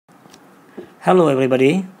Hello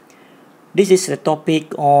everybody. This is a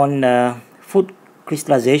topic on food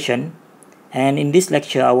crystallization, and in this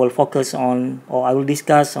lecture I will focus on, or I will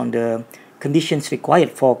discuss on the conditions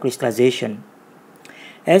required for crystallization.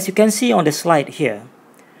 As you can see on the slide here,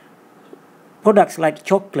 products like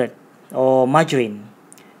chocolate or margarine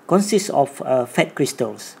consist of fat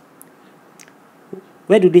crystals.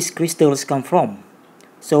 Where do these crystals come from?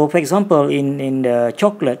 So for example, in the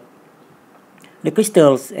chocolate, the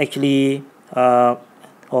crystals actually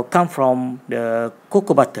or come from the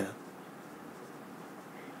cocoa butter.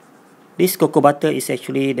 This cocoa butter is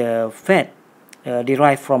actually the fat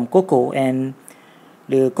derived from cocoa, and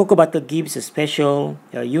the cocoa butter gives a special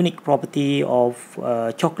unique property of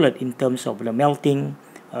chocolate in terms of the melting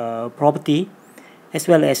property as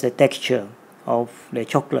well as the texture of the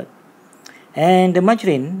chocolate. And the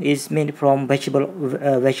margarine is made from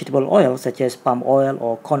vegetable oil such as palm oil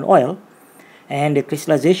or corn oil, and the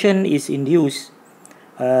crystallization is induced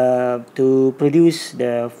to produce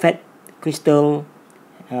the fat crystal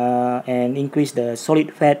and increase the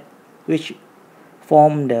solid fat, which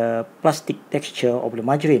form the plastic texture of the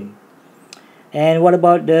margarine. And what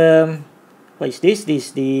about what is this? This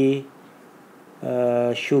is the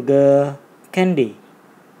sugar candy.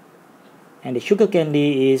 And the sugar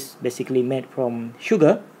candy is basically made from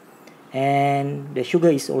sugar, and the sugar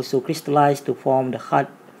is also crystallized to form the hard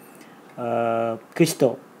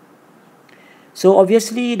crystal. So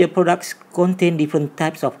obviously the products contain different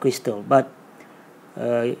types of crystal, but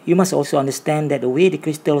you must also understand that the way the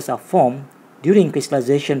crystals are formed during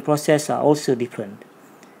crystallization process are also different.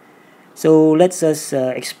 So let's just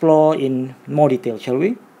explore in more detail, shall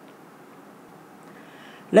we?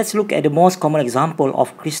 Let's look at the most common example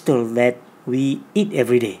of crystal that we eat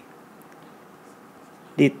every day: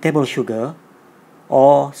 the table sugar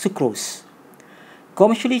or sucrose.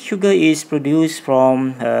 Commercially, sugar is produced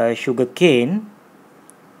from sugar cane.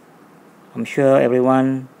 I'm sure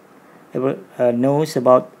everyone knows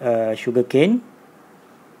about sugar cane.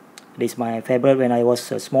 This is my favorite when I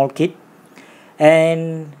was a small kid.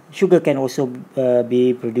 And sugar can also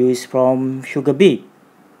be produced from sugar beet.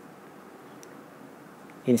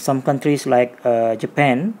 In some countries like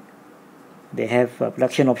Japan, they have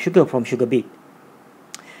production of sugar from sugar beet.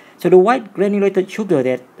 So the white granulated sugar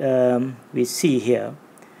that we see here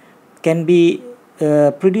can be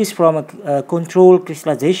produced from a controlled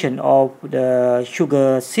crystallization of the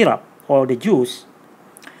sugar syrup or the juice,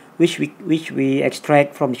 which we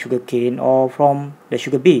extract from the sugar cane or from the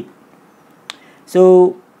sugar beet.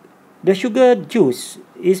 So the sugar juice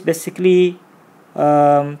is basically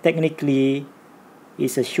technically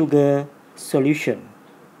is a sugar solution.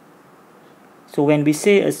 So when we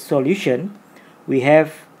say a solution, we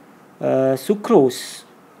have sucrose.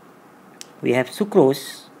 We have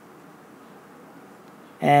sucrose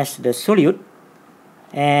as the solute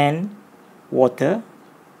and water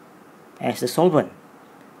as the solvent.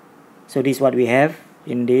 So this is what we have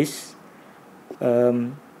in this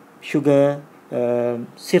sugar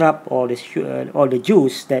syrup or the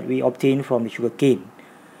juice that we obtain from the sugar cane.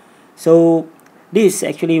 So this is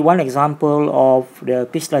actually one example of the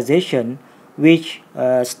crystallization which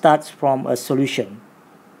starts from a solution.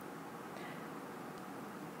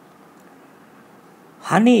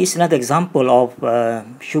 Honey is another example of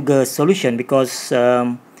sugar solution because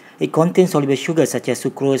it contains soluble sugars such as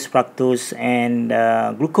sucrose, fructose, and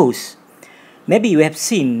glucose. Maybe you have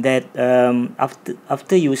seen that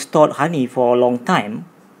after you store honey for a long time,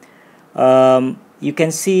 you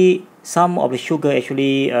can see some of the sugar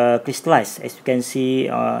actually crystallize, as you can see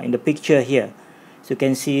in the picture here. So you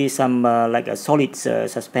can see some like a solids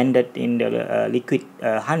suspended in the liquid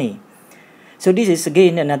honey. So this is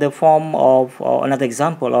again another form of, or another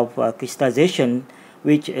example of crystallization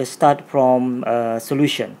which start from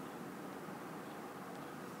solution.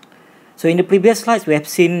 So in the previous slides we have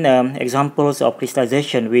seen examples of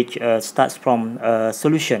crystallization which starts from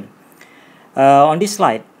solution. On this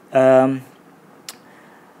slide, we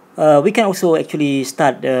can also actually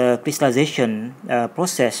start the crystallization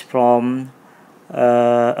process from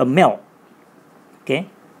a milk. Okay.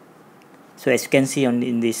 So as you can see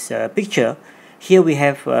in this picture, here we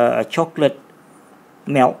have a chocolate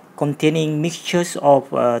milk containing mixtures of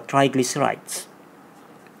triglycerides.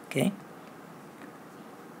 Okay.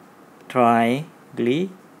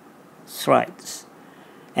 Triglycerides.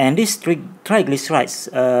 And these triglycerides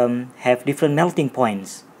have different melting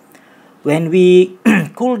points. When we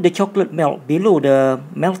cool the chocolate milk below the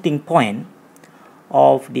melting point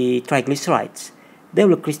of the triglycerides, they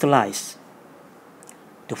will crystallize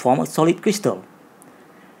to form a solid crystal.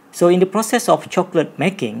 So in the process of chocolate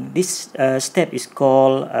making, this step is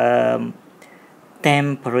called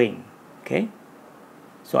tempering. Okay,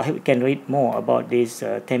 so I hope you can read more about this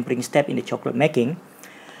tempering step in the chocolate making.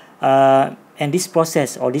 And this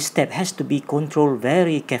process or this step has to be controlled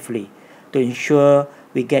very carefully to ensure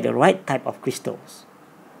we get the right type of crystals.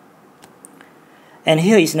 And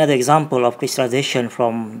here is another example of crystallization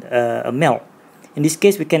from a milk. In this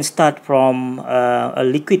case, we can start from a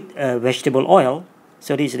liquid vegetable oil.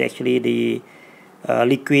 So this is actually the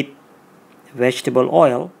liquid vegetable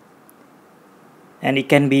oil, and it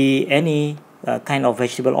can be any kind of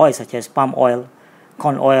vegetable oil such as palm oil,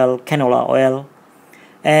 corn oil, canola oil.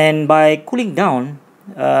 And by cooling down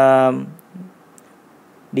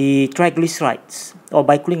the triglycerides, or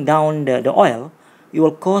by cooling down the oil, it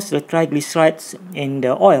will cause the triglycerides in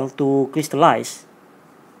the oil to crystallize,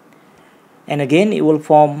 and again it will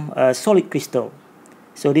form a solid crystal.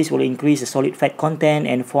 So this will increase the solid fat content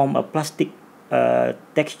and form a plastic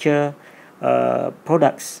texture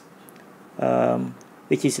products,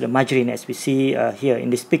 which is the margarine, as we see here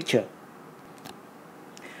in this picture.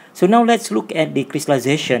 So now let's look at the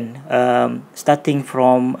crystallization starting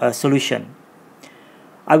from a solution.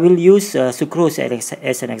 I will use sucrose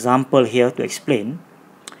as an example here to explain.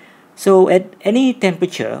 So at any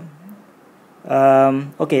temperature,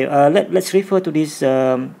 let's refer to this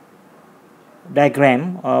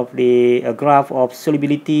diagram of the graph of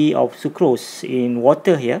solubility of sucrose in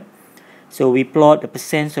water here. So we plot the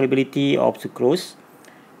percent solubility of sucrose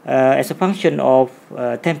as a function of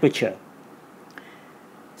temperature.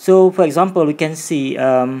 So for example, we can see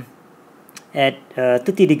at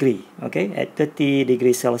 30 degree, okay, at 30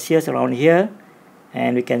 degrees Celsius around here,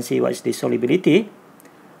 and we can see what's the solubility.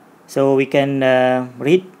 So we can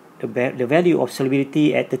read the value of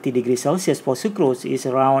solubility at 30 degrees Celsius for sucrose is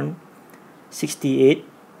around 68,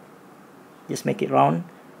 just make it round,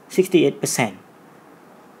 68%.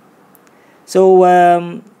 So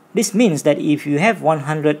this means that if you have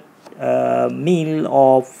 100 ml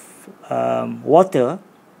of water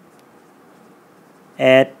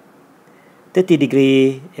at 30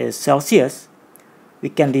 degrees Celsius, we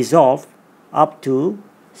can dissolve up to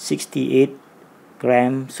 68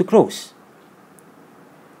 gram sucrose.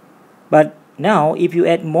 But now if you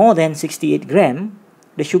add more than 68 gram,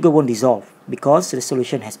 the sugar won't dissolve because the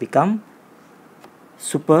solution has become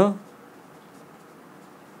super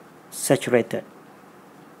saturated.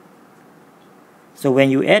 So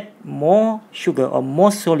when you add more sugar or more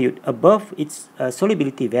solute above its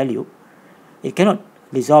solubility value, it cannot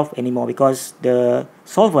dissolve anymore because the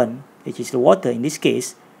solvent, which is the water in this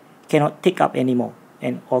case, cannot take up anymore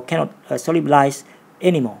or cannot solubilize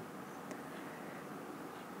anymore.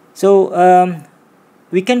 So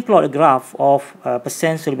we can plot a graph of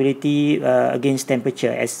percent solubility against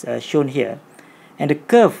temperature as shown here, and the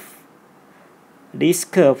curve, this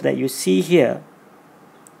curve that you see here,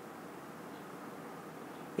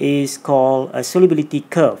 is called a solubility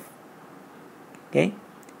curve. Okay,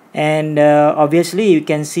 and obviously you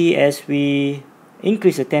can see as we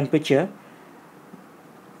increase the temperature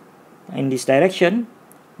in this direction,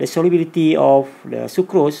 the solubility of the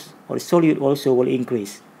sucrose or the solute also will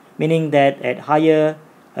increase, meaning that at higher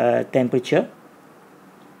temperature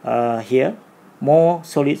here, more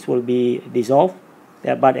solids will be dissolved,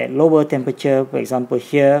 but at lower temperature, for example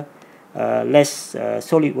here, less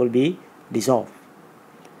solid will be dissolved.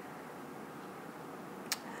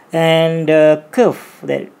 And the curve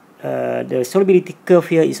that the solubility curve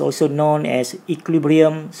here is also known as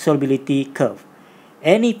equilibrium solubility curve.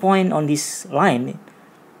 Any point on this line,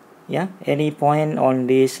 any point on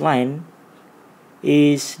this line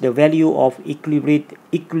is the value of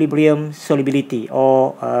equilibrium solubility,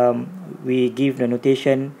 or we give the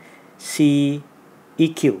notation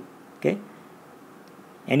CEQ. Okay,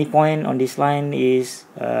 any point on this line is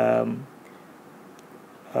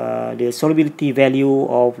the solubility value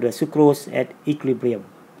of the sucrose at equilibrium.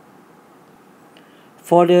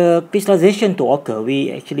 For the crystallization to occur,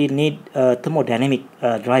 we actually need a thermodynamic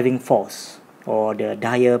driving force, or the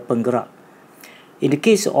daya penggerak. In the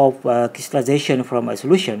case of crystallization from a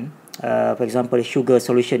solution, for example, a sugar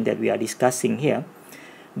solution that we are discussing here,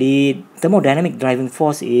 the thermodynamic driving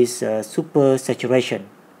force is supersaturation.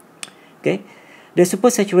 Okay, the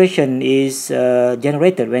supersaturation is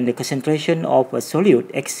generated when the concentration of a solute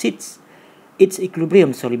exceeds its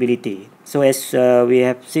equilibrium solubility. So as we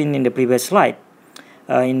have seen in the previous slide,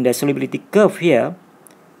 in the solubility curve here,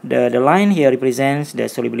 the line here represents the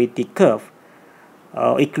solubility curve,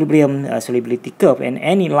 equilibrium solubility curve, and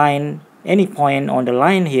any point on the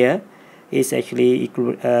line here is actually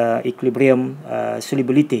equilibrium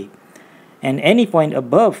solubility, and any point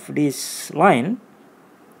above this line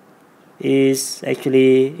is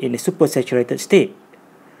actually in a supersaturated state.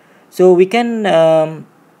 So we can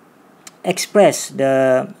express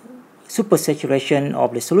the supersaturation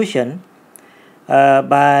of the solution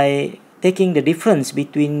by taking the difference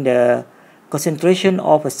between the concentration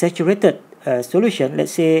of a saturated solution.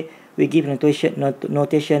 Let's say we give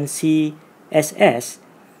notation CSS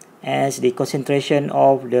as the concentration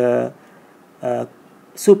of the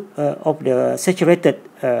saturated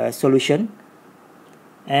solution,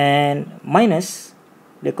 and minus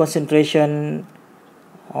the concentration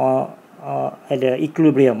at the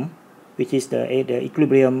equilibrium, which is the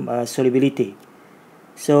equilibrium solubility.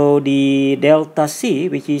 So the delta C,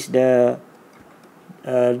 which is the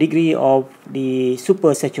degree of the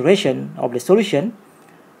supersaturation of the solution,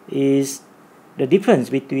 is the difference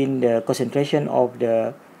between the concentration of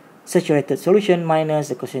the saturated solution minus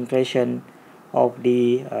the concentration of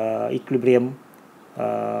the equilibrium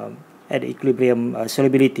at the equilibrium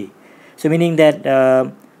solubility. So meaning that,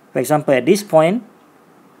 for example, at this point,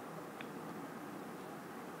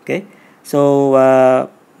 okay, so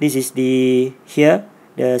this is the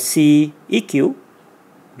CEQ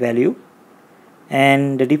value,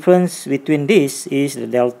 and the difference between this is the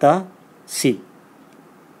delta C.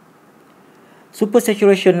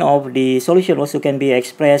 Supersaturation of the solution also can be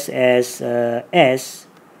expressed as S,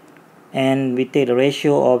 and we take the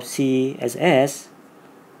ratio of C as S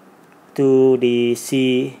to the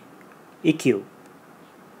CEQ.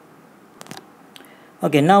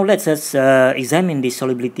 Okay, now let's just examine the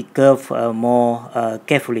solubility curve more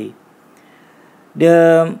carefully.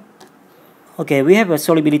 Okay, we have a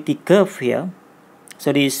solubility curve here.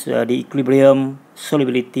 So this is the equilibrium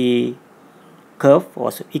solubility curve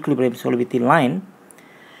or equilibrium solubility line.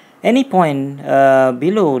 Any point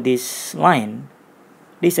below this line,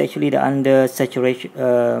 this is actually the undersaturated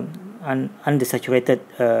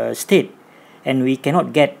state, and we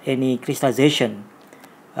cannot get any crystallization,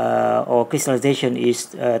 or crystallization is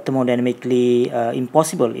thermodynamically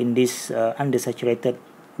impossible in this undersaturated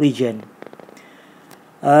region.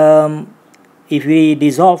 If we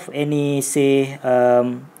dissolve any, say,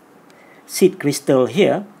 seed crystal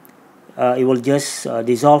here, it will just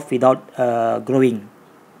dissolve without growing.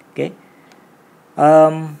 Okay.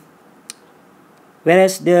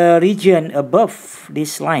 Whereas the region above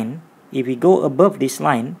this line, if we go above this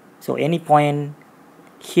line, so any point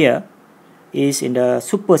here is in the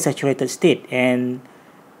supersaturated state, and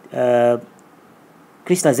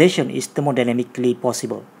crystallization is thermodynamically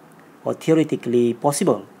possible or theoretically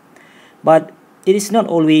possible. But it is not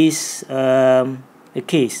always the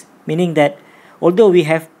case, meaning that although we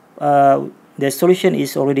have the solution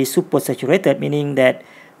is already supersaturated, meaning that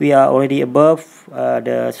we are already above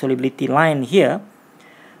the solubility line here,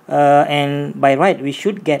 and by right we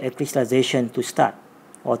should get a crystallization to start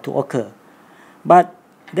or to occur. But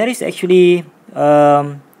there is actually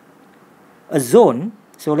a zone.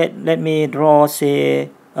 So let me draw, say,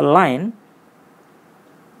 a line,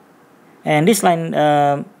 and this line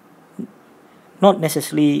not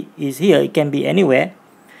necessarily is here, it can be anywhere.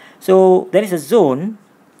 So there is a zone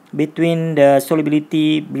between the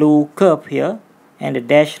solubility blue curve here and the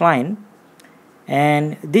dashed line,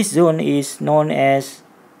 and this zone is known as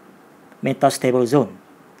metastable zone.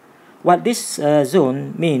 What this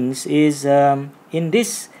zone means is in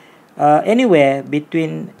this anywhere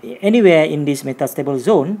in this metastable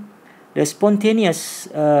zone, the spontaneous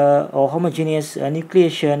or homogeneous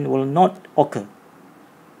nucleation will not occur.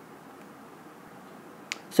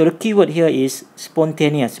 So the keyword here is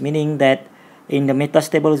spontaneous, meaning that in the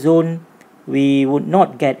metastable zone we would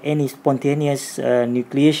not get any spontaneous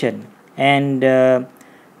nucleation, and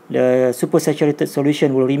the supersaturated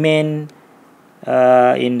solution will remain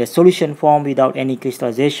in the solution form without any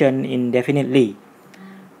crystallization indefinitely,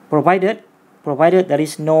 provided there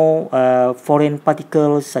is no foreign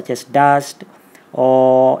particles such as dust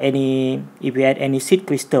or if we add any seed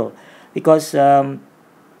crystal, because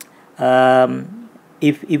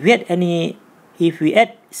if we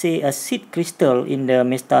add, say, a seed crystal in the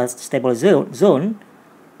metastable zone,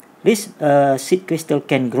 this seed crystal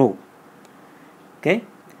can grow. Okay,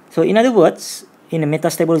 so in other words, in the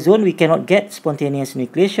metastable zone we cannot get spontaneous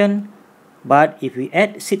nucleation, but if we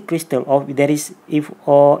add seed crystal, or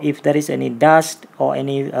if there is any dust or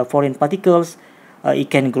any foreign particles, it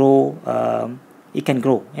can grow.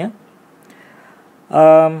 Yeah.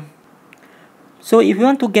 So if we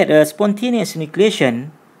want to get a spontaneous nucleation,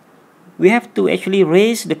 we have to actually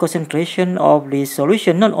raise the concentration of the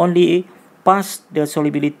solution, not only past the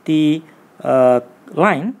solubility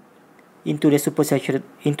line into the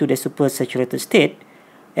supersaturated state,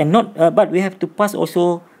 and but we have to pass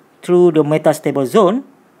also through the metastable zone,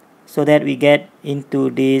 so that we get into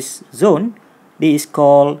this zone. This is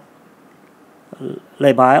called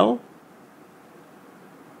labile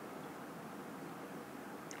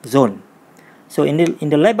zone. So in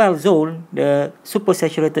the labile zone, the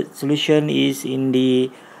supersaturated solution is in the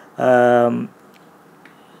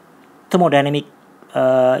thermodynamic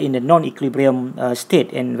in the non-equilibrium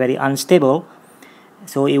state and very unstable.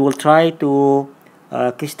 So it will try to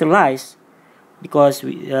crystallize because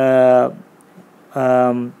to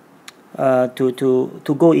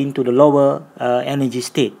go into the lower energy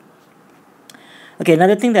state. Okay,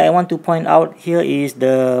 another thing that I want to point out here is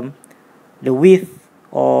the width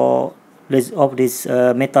of this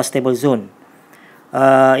metastable zone.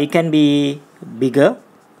 It can be bigger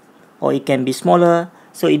or it can be smaller,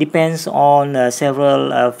 so it depends on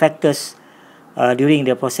several factors during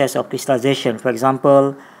the process of crystallization. For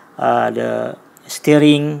example, the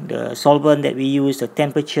stirring, the solvent that we use, the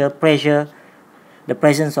temperature, pressure, the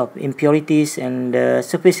presence of impurities, and the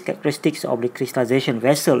surface characteristics of the crystallization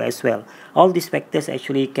vessel as well. All these factors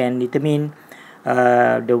actually can determine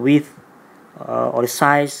the width or the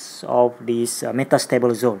size of this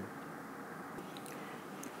metastable zone.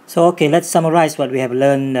 So okay, let's summarize what we have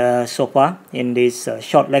learned so far in this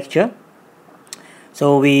short lecture.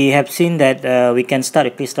 So we have seen that we can start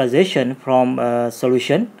a crystallization from a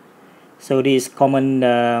solution. So this the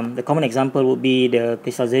common example would be the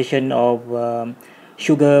crystallization of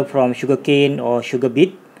sugar from sugarcane or sugar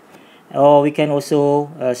beet, or we can also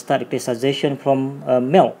start a crystallization from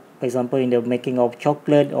milk, for example in the making of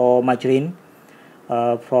chocolate or margarine,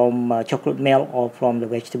 from chocolate milk or from the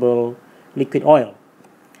vegetable liquid oil.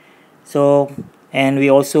 So, and we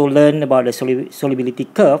also learn about the solubility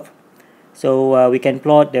curve. So we can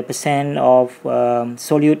plot the percent of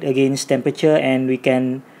solute against temperature, and we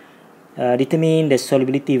can determine the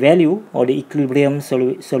solubility value or the equilibrium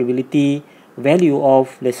solubility value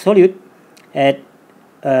of the solute at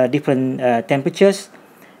different temperatures.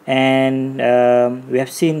 And we have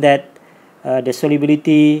seen that the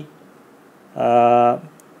solubility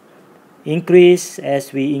increase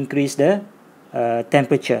as we increase the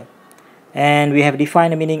temperature. And we have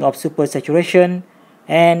defined the meaning of supersaturation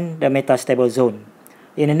and the metastable zone.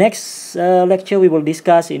 In the next lecture, we will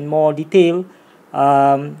discuss in more detail,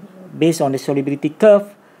 based on the solubility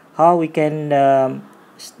curve, how we can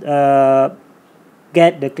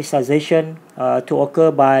get the crystallization to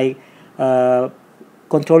occur by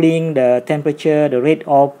controlling the temperature, the rate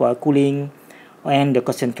of cooling, and the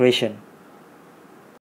concentration.